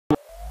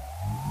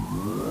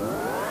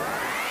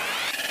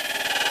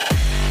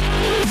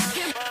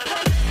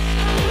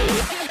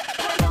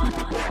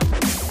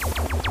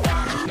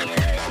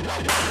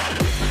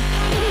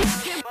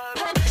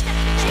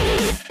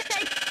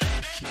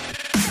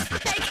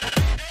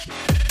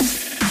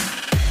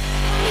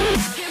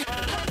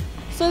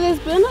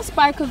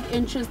spike of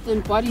interest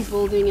in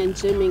bodybuilding and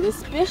gymming,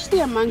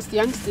 especially amongst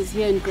youngsters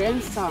here in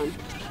Grahamstown,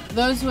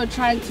 those who are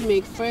trying to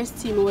make first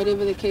team or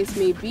whatever the case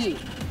may be.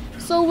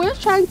 So we're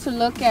trying to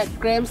look at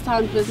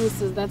Grahamstown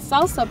businesses that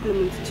sell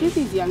supplements to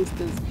these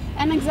youngsters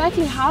and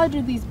exactly how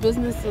do these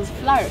businesses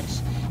flourish.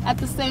 At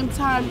the same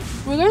time,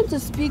 we're going to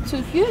speak to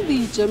a few of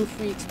these gym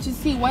freaks to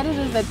see what it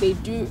is that they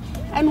do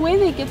and where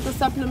they get the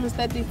supplements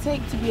that they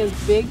take to be as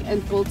big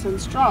and built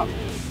and strong.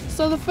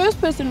 So the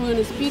first person we're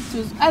going to speak to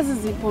is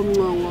Azizipho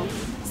Mngongo.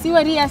 See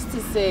what he has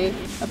to say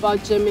about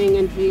gymming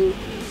and being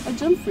a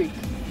gym freak.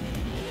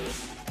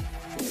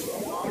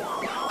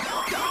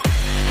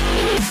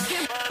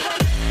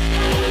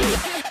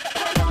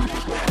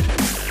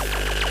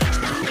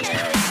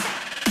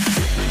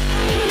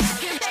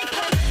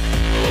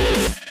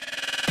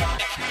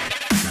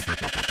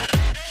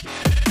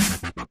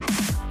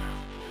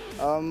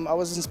 I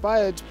was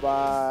inspired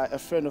by a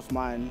friend of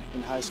mine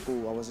in high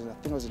school. I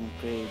think I was in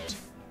grade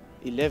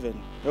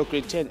 11, no,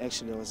 grade 10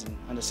 actually. I was in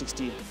under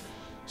 16.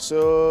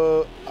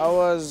 So I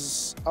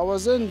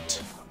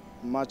wasn't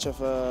much of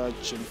a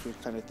gym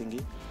freak kind of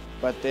thingy.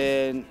 But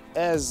then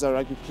as a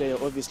rugby player,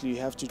 obviously you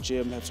have to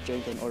gym, have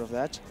strength and all of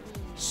that.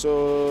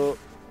 So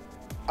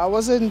I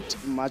wasn't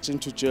much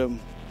into gym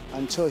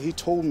until he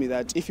told me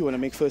that if you want to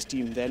make first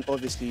team, then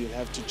obviously you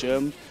have to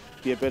gym,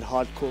 be a bit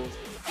hardcore.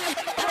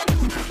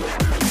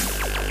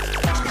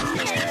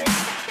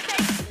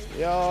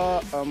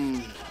 Yeah,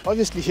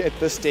 obviously at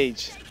this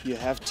stage you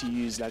have to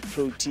use like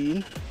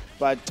protein,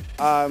 but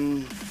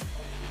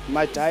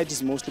my diet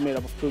is mostly made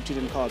up of protein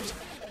and carbs.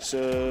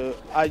 So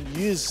I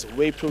use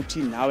whey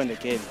protein now and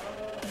again.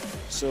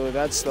 So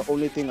that's the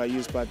only thing I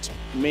use, but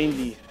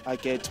mainly I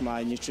get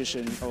my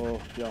nutrition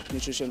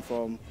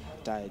from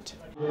diet.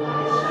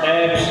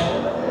 Abs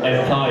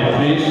and thigh,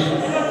 please.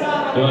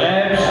 Your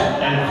abs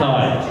and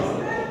thigh.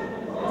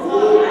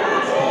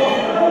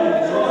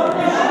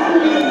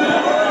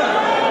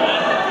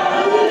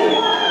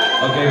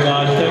 Okay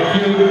guys,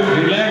 thank you.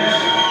 Relax.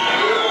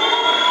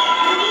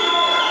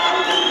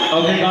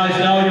 Okay guys,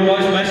 now your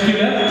most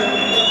masculine.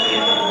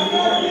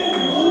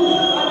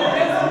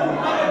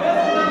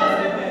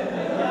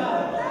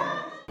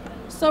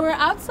 So we're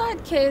outside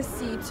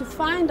KSC to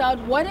find out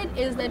what it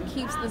is that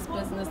keeps this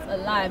business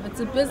alive. It's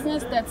a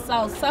business that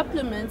sells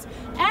supplements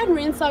and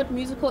rents out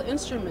musical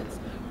instruments.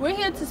 We're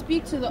here to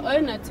speak to the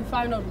owner to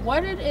find out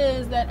what it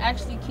is that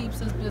actually keeps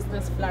this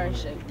business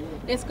flourishing.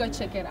 Let's go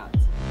check it out.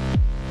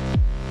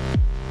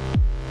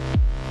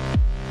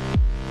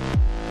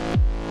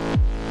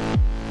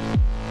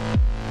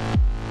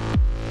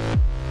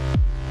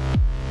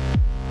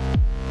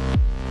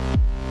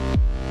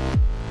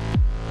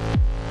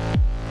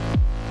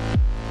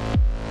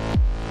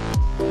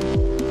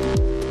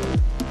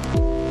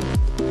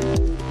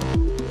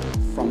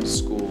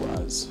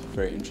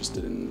 Very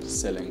interested in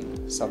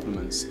selling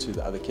supplements to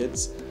the other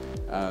kids,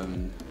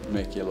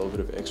 making a little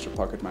bit of extra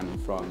pocket money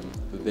from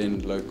the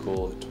then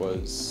local, it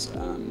was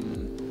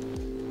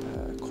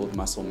called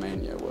Muscle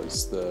Mania,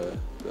 was the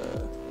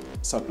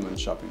supplement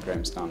shop in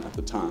Grahamstown at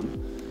the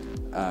time.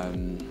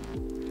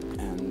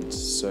 And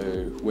so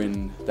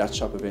when that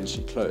shop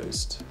eventually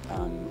closed,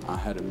 I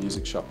had a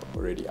music shop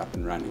already up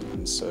and running,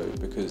 and so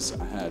because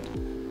I had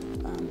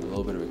a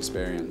little bit of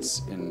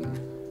experience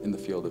in the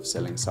field of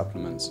selling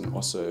supplements and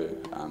also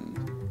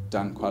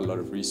done quite a lot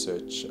of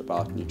research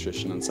about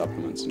nutrition and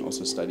supplements and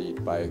also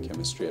studied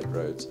biochemistry at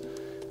Rhodes.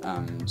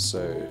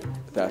 So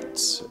that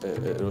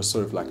it was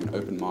sort of like an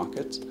open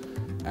market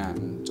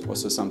and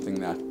also something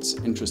that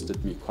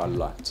interested me quite a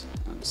lot.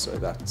 And so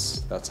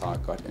that's how I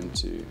got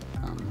into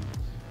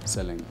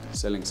selling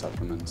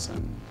supplements,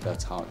 and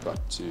that's how I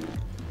got to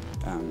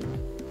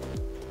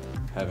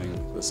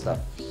having the stuff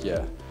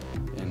here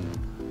in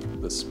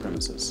this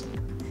premises.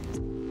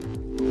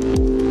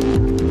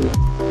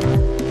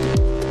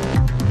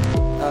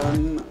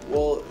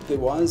 Well, there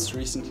was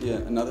recently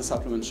another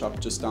supplement shop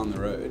just down the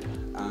road,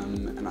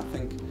 and I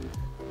think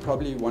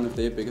probably one of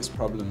their biggest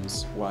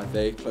problems why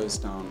they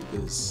closed down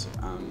is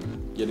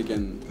yet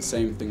again the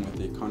same thing with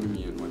the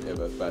economy and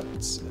whatever,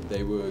 but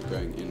they were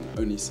going in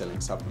only selling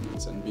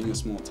supplements, and being a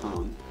small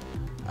town,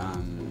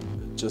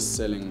 just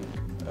selling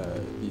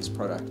these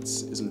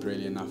products isn't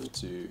really enough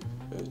to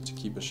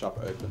keep a shop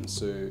open.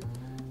 So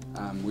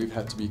we've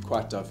had to be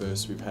quite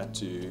diverse. We've had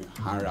to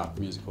hire out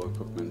musical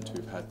equipment,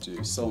 we've had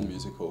to sell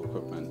musical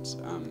equipment,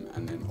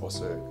 and then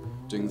also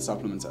doing the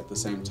supplements at the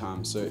same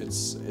time. So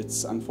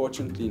it's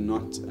unfortunately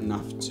not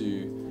enough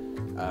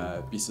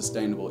to be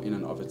sustainable in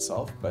and of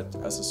itself, but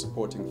as a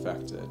supporting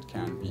factor it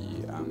can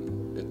be,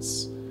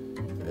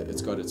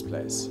 it's got its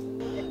place.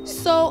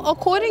 So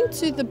according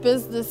to the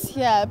business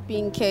here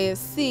being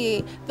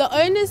KSC, the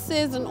owner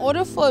says in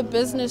order for a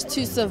business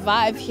to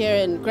survive here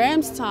in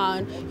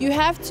Grahamstown, you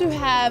have to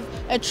have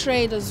a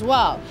trade as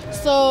well.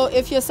 So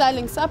if you're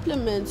selling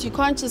supplements, you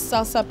can't just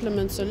sell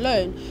supplements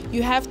alone.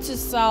 You have to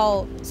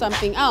sell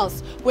something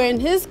else, where in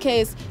his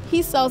case,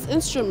 he sells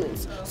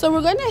instruments. So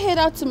we're going to head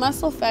out to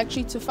Muscle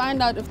Factory to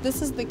find out if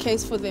this is the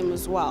case for them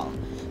as well.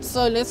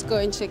 So let's go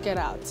and check it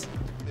out.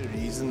 The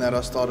reason that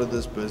I started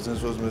this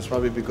business was most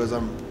probably because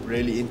I'm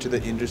really into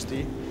the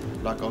industry,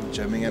 like of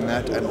gymming and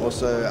that, and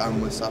also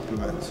I'm with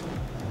supplements.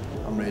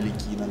 I'm really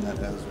keen on that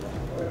as well.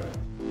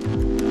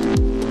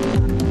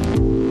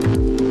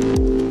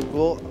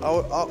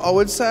 Well, I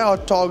would say our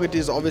target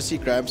is obviously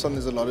Grahamstown.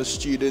 There's a lot of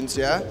students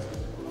here,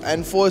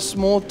 and for a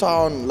small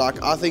town,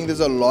 like I think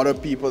there's a lot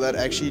of people that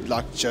actually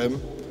like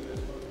gym.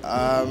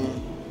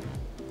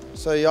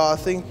 So yeah, I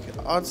think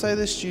I'd say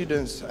the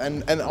students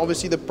and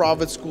obviously the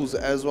private schools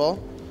as well.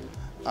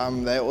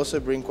 They also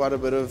bring quite a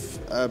bit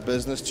of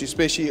business to,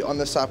 especially on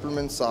the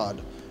supplement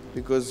side,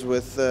 because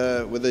with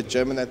the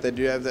gym and that they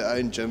do have their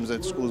own gyms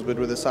at schools, but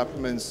with the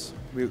supplements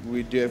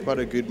we do have quite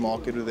a good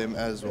market with them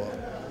as well.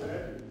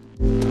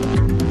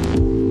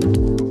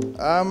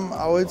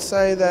 I would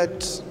say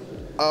that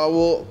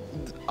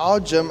our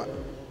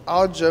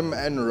gym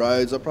and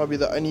Rhodes are probably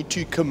the only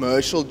two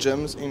commercial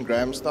gyms in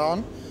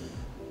Grahamstown.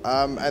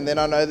 And then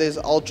I know there's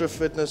Ultra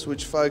Fitness,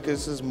 which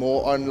focuses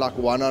more on like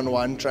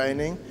one-on-one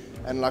training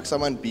and like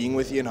someone being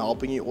with you and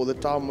helping you all the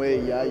time,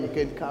 where yeah, you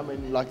can come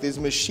and like there's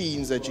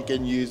machines that you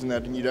can use and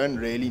that, and you don't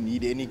really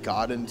need any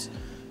guidance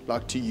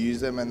like to use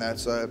them and that.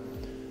 So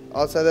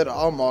I'd say that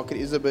our market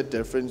is a bit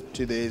different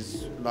to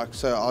theirs. Like,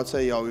 so I'd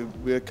say yeah,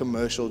 we're a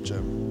commercial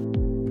gym.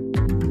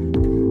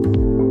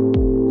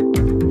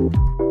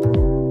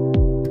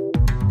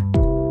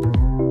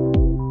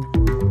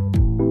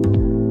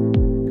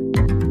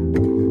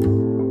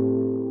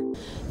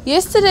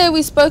 Yesterday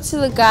we spoke to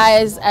the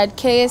guys at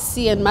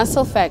KSC and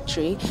Muscle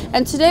Factory,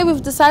 and today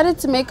we've decided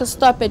to make a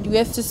stop at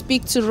UF to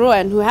speak to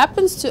Rowan, who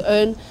happens to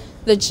own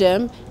the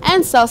gym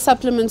and sell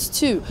supplements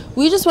too.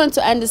 We just want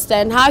to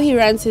understand how he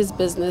runs his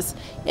business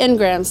in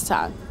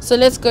Grahamstown. So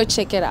let's go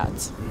check it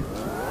out.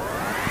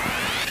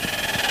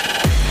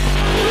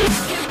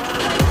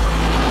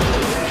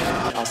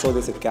 I saw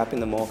there's a gap in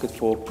the market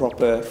for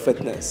proper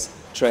fitness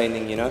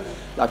training, you know.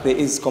 Like there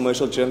is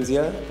commercial gyms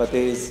here, but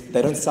they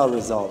don't sell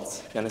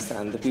results, you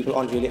understand? The people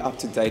aren't really up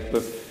to date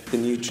with the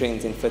new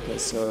trends in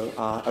fitness, so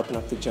I opened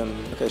up the gym.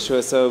 Okay,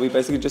 sure, so we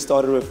basically just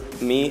started with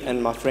me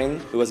and my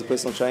friend who was a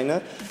personal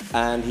trainer,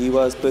 and he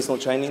was personal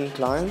training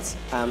clients.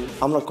 I'm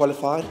not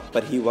qualified,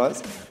 but he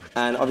was.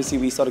 And obviously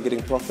we started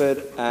getting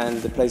profit,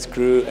 and the place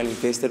grew and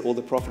invested all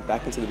the profit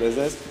back into the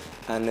business,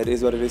 and it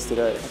is what it is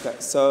today. Okay,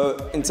 so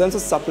in terms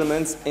of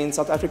supplements, in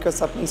South Africa,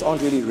 supplements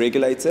aren't really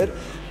regulated,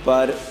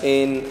 but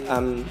in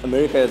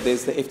America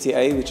there's the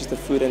FDA, which is the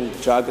Food and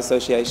Drug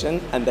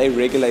Association, and they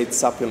regulate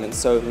supplements,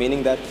 so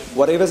meaning that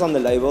whatever's on the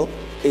label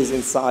is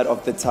inside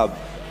of the tub.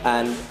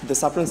 And the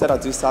supplements that I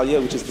do sell here,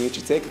 which is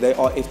Nutritech, they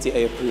are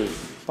FDA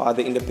approved by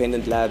the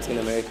independent labs in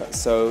America.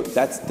 So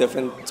that's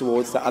different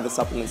towards the other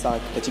supplements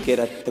that you get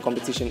at the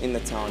competition in the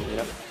town, you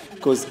know,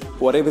 because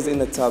whatever's in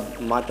the tub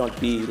might not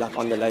be like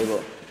on the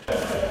label.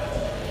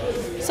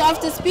 So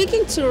after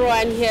speaking to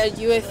Rowan here at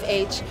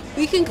UFH,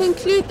 we can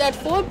conclude that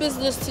for a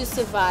business to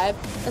survive,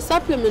 a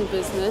supplement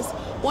business,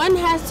 one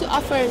has to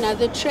offer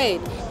another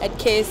trade. At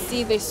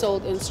KSC they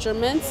sold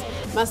instruments,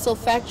 Muscle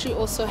Factory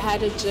also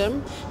had a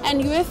gym,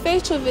 and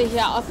UFH over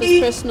here offers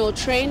personal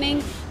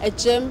training, a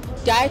gym,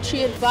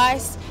 dietary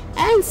advice,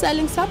 and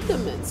selling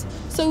supplements.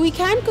 So we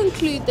can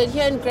conclude that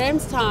here in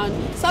Grahamstown,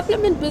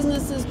 supplement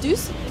businesses do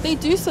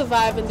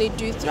survive and they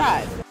do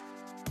thrive.